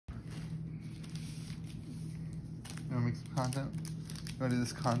You want to make some content? You want to do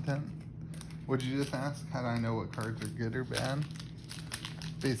this content? What did you just ask? How do I know what cards are good or bad?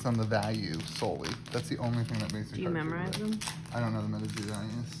 Based on the value solely. That's the only thing that makes a card. Do you memorize them? I don't know the MetaZoo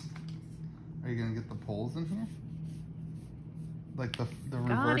values. Are you gonna get the poles in here? Like the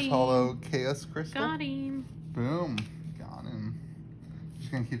reverse hollow chaos crystal? Got him. Boom. Got him. Just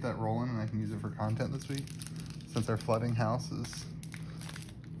gonna keep that rolling and I can use it for content this week. Since our flooding house is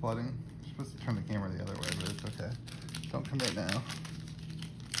flooding. You're supposed to turn the camera the other way, but it's okay. Don't commit now.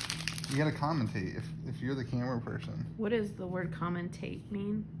 You gotta commentate if you're the camera person. What does the word commentate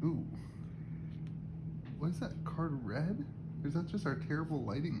mean? Ooh. What is that card red? Or is that just our terrible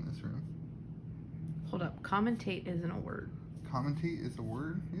lighting in this room? Hold up. Commentate isn't a word. Commentate is a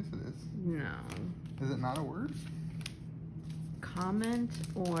word? Yes, it is. No. Is it not a word? Comment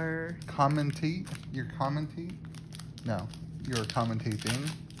or... Commentate? You're commentate? No. You're commentating?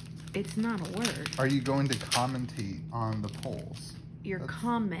 It's not a word. Are you going to commentate on the polls? You're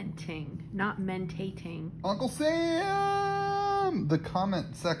commenting, not mentating. Uncle Sam! The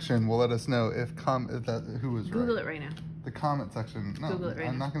comment section will let us know if who was right. Google it right now. The comment section. No, Google it right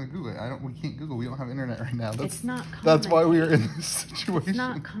I'm now. not going to Google it. We can't Google. We don't have internet right now. It's not commentate. That's why we are in this situation. It's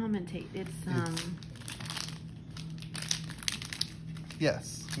not commentate. It's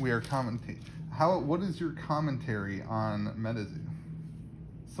Yes, we are commentating. What is your commentary on MetaZoo?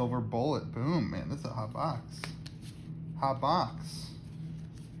 Silver Bullet. Boom, man. This is a hot box. Hot box.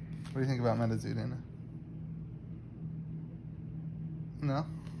 What do you think about MetaZoo, Dana? No?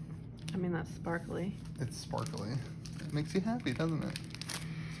 I mean, that's sparkly. It's sparkly. It makes you happy, doesn't it?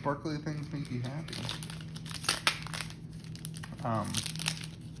 Sparkly things make you happy.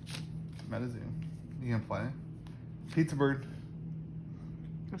 MetaZoo. You gonna play? Pizza Bird.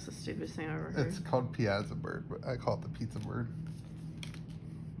 That's the stupidest thing I've ever heard. It's called Piazza Bird, but I call it the Pizza Bird.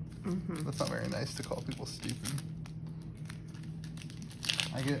 That's not very nice to call people stupid.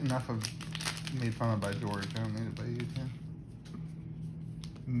 I get enough of made fun of by George. I don't need it by you too.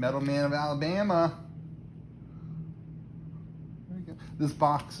 Metal Man of Alabama. There we go. This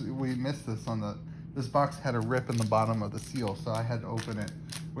box, we missed this on the. This box had a rip in the bottom of the seal, so I had to open it.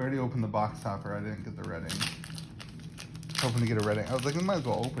 We already opened the box topper. I didn't get the red ink. Hoping to get a red ink. I was like, I might as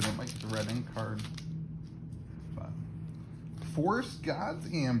well open it. Might get the red ink card. But Forest God's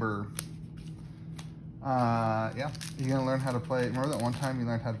Amber. Yeah, you're gonna learn how to play. Remember that one time you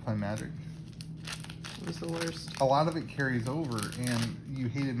learned how to play Magic? It was the worst. A lot of it carries over, and you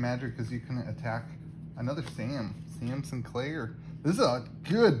hated Magic because you couldn't attack another Sam Sinclair. This is a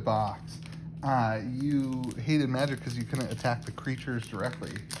good box. You hated Magic because you couldn't attack the creatures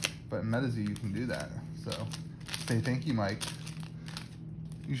directly, but in MetaZoo you can do that. So say thank you, Mike.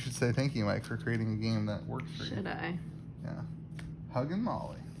 You should say thank you, Mike, for creating a game that works for you. Should I? Yeah. Huggin'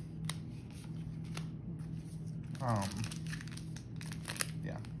 Molly.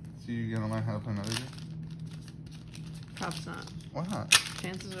 Yeah. So you're gonna learn how to play MetaZoo? Perhaps not. Why not?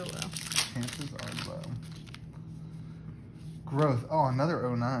 Chances are low. Chances are low. Growth. Oh, another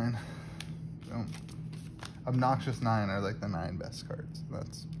 09. Boom. Obnoxious 9 are like the 9 best cards.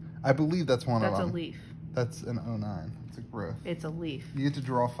 I believe that's one of them. That's a leaf. That's an 09. It's a growth. It's a leaf. You get to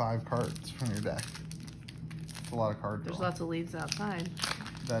draw 5 cards from your deck. It's a lot of card draw. There's lots of leaves outside.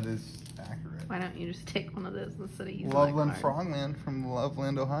 That is accurate. Why don't you just take one of those instead of using Loveland that card? Frogman from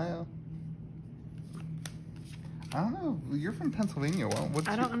Loveland, Ohio. I don't know. You're from Pennsylvania.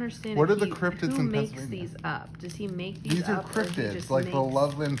 I don't understand. What are the cryptids in Pennsylvania? Who makes these up? Does he make these up? These are cryptids. Like the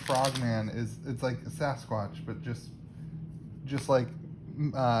Loveland Frogman it's like Sasquatch, but just like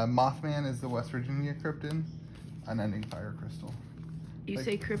Mothman is the West Virginia cryptid. Unending Fire Crystal. You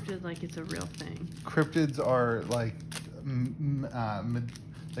say cryptid like it's a real thing. Cryptids are like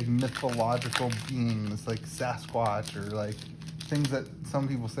mythological beings, like Sasquatch, or like things that some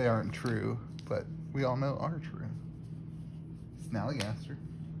people say aren't true, but we all know are true. Snallygaster.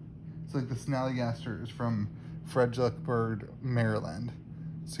 So like the Snallygaster is from Fredericksburg, Maryland.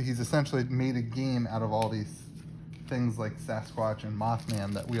 So he's essentially made a game out of all these things like Sasquatch and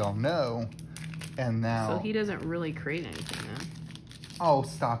Mothman that we all know, and now... So he doesn't really create anything then? Oh,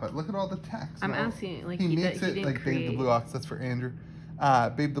 stop it. Look at all the text. I'm asking, like, he makes it like create... Babe the Blue Ox. That's for Andrew.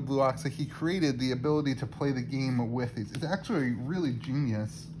 Babe the Blue Ox, like he created the ability to play the game with these. It's actually really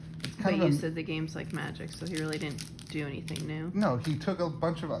genius. It's kind but of you said the game's like Magic, so he really didn't do anything new. No, he took a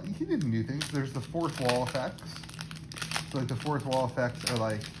bunch of... He didn't do things. There's the fourth wall effects. So like the fourth wall effects are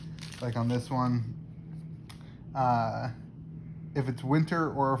like on this one. If it's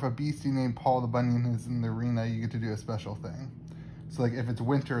winter or if a beastie named Paul the Bunyan is in the arena, you get to do a special thing. So like if it's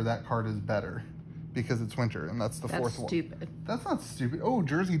winter, that card is better. because it's winter, and that's the fourth one. That's stupid. That's not stupid. Oh,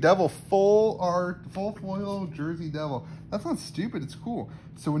 Jersey Devil, full foil Jersey Devil. That's not stupid. It's cool.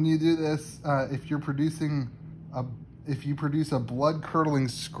 So when you do this, if you produce a blood curdling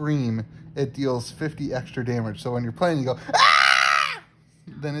scream, it deals 50 extra damage. So when you're playing, you go, ah!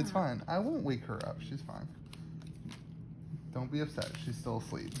 Then it's fine. I won't wake her up. She's fine. Don't be upset. She's still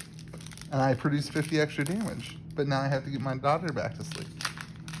asleep. And I produced 50 extra damage, but now I have to get my daughter back to sleep.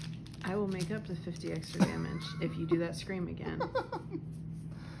 I will make up the 50 extra damage if you do that scream again.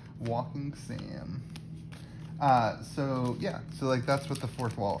 Walking Sam. So yeah, so like that's what the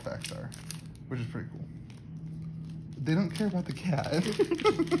fourth wall effects are, which is pretty cool. They don't care about the cat.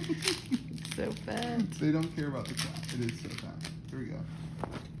 So fat. They don't care about the cat. It is so fat. Here we go.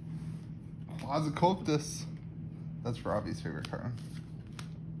 Quasicultus. That's Robbie's favorite card.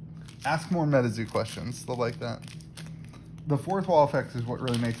 Ask more MetaZoo questions. They'll like that. The fourth wall effect is what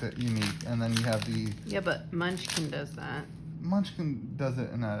really makes it unique, and then you have the... Yeah, but Munchkin does that. Munchkin does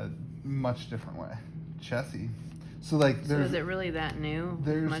it in a much different way. Chessie. So like there's... So is it really that new?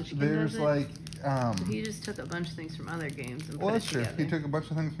 There's does like... So he just took a bunch of things from other games and well, put it that's true. together. He took a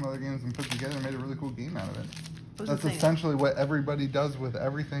bunch of things from other games and put it together and made a really cool game out of it. That's saying? essentially what everybody does with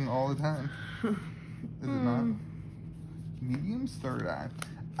everything all the time. Is it not? Medium's third eye.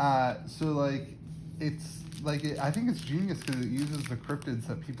 So like, it's like, I think it's genius because it uses the cryptids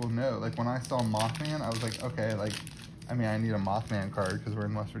that people know. Like when I saw Mothman, I was like, okay, like, I mean, I need a Mothman card because we're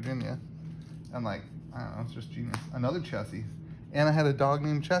in West Virginia. And like, I don't know, it's just genius. Another Chessie. And I had a dog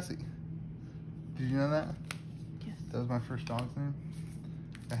named Chessie. Did you know that? Yes. That was my first dog's name.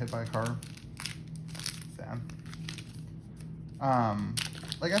 Got hit by a car. Sad.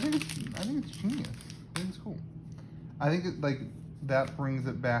 Like I think it's genius. I think it's cool. I think it like that brings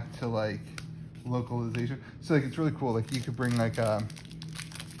it back to like localization. So like it's really cool. Like you could bring like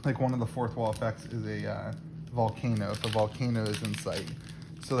one of the fourth wall effects is a volcano. If a volcano is in sight.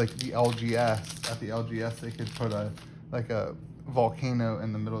 So like the LGS, at the LGS they could put a volcano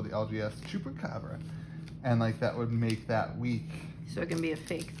in the middle of the LGS, Chupacabra, and like that would make that week. So it can be a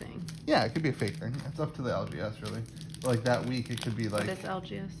fake thing. Yeah, it could be a fake thing. It's up to the LGS really. But like that week, it could be like. What is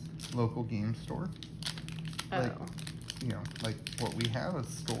LGS? Local game store. Oh. Like, you know, like what we have is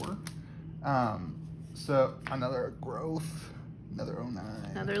store. So another growth, another 09.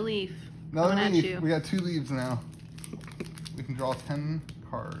 Another leaf. Another Coming leaf. at you. We got 2 leaves now. We can draw 10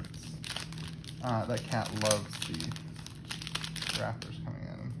 cards. That cat loves the wrappers coming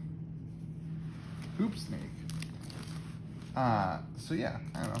at him. Hoop snake. So yeah,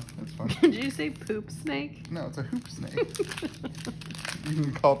 I don't know. It's fun. Did you say poop snake? No, it's a hoop snake. You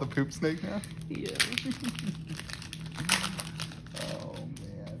can call it the poop snake now? Yeah. Oh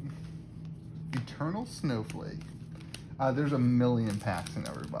man. Eternal Snowflake. There's a million packs in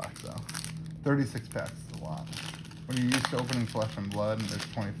every box though. 36 packs is a lot. When you're used to opening Flesh and Blood and there's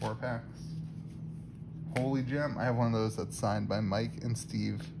 24 packs. Holy Gem. I have one of those that's signed by Mike and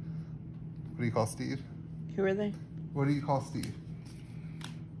Steve. What do you call Steve? Who are they? What do you call Steve?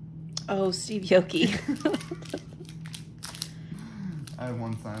 Oh, Steve Yoki. I have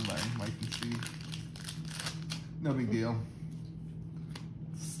one signed by Mike and Steve. No big deal.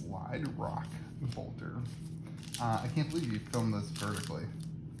 Slide Rock Bolter. I can't believe you filmed this vertically.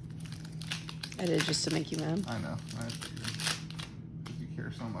 I did just to make you mad. I know. I figured. Because you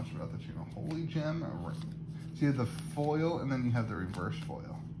care so much about the channel. Holy Gem. So you have the foil and then you have the reverse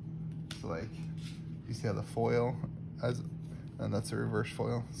foil. So like, you see how the foil and that's the reverse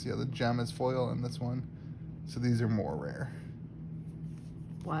foil. See how the gem is foil in this one? So these are more rare.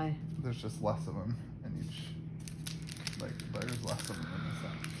 Why? There's just less of them in each. Like, there's less of them in the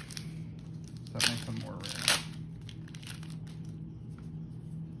set. So that makes them more rare.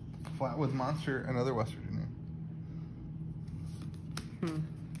 Flatwood Monster, another West Virginia.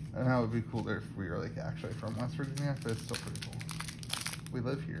 And that would be cooler if we were like actually from West Virginia, but it's still pretty cool. We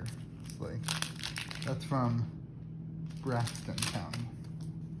live here. It's like, that's from Braxton County.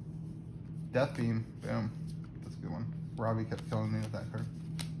 Death Beam, boom. That's a good one. Robbie kept killing me with that card.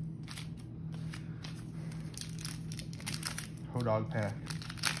 Hodog Pack.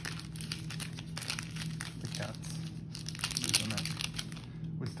 The cats. Using it.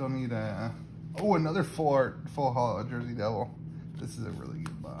 We still need a... Oh, another full hollow Jersey Devil. This is a really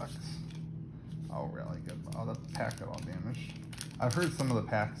good box. Oh, really good. Oh, that pack got all damaged. I've heard some of the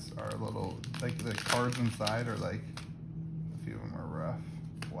packs are a little, like the cards inside are like, a few of them are rough.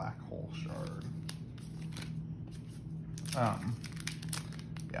 Black Hole Shard.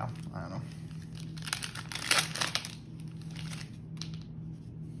 Yeah, I don't know.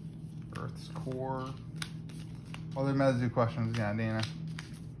 Earth's Core. Other MetaZoo questions, yeah, Dana.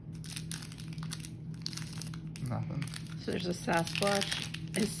 Nothing. So there's a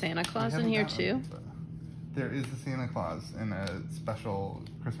Sasquatch. Is Santa We Claus in haven't here gotten too? it, but there is a Santa Claus in a special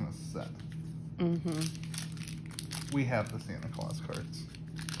Christmas set. Mm-hmm. We have the Santa Claus cards.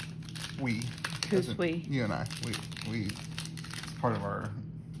 We. Who's as in we? You and I. We. It's part of our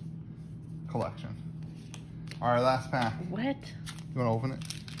collection. All right, last pack. What? You want to open it?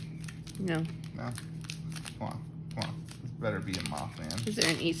 No. No? Come on. Come on. This better be a Mothman. Is there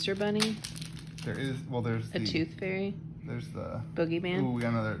an Easter bunny? There is, well, there's A tooth fairy? There's the... Boogeyman? Ooh, we got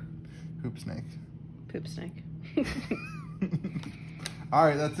another hoop snake. Poop snake. All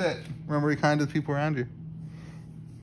right, that's it. Remember, be kind to the people around you.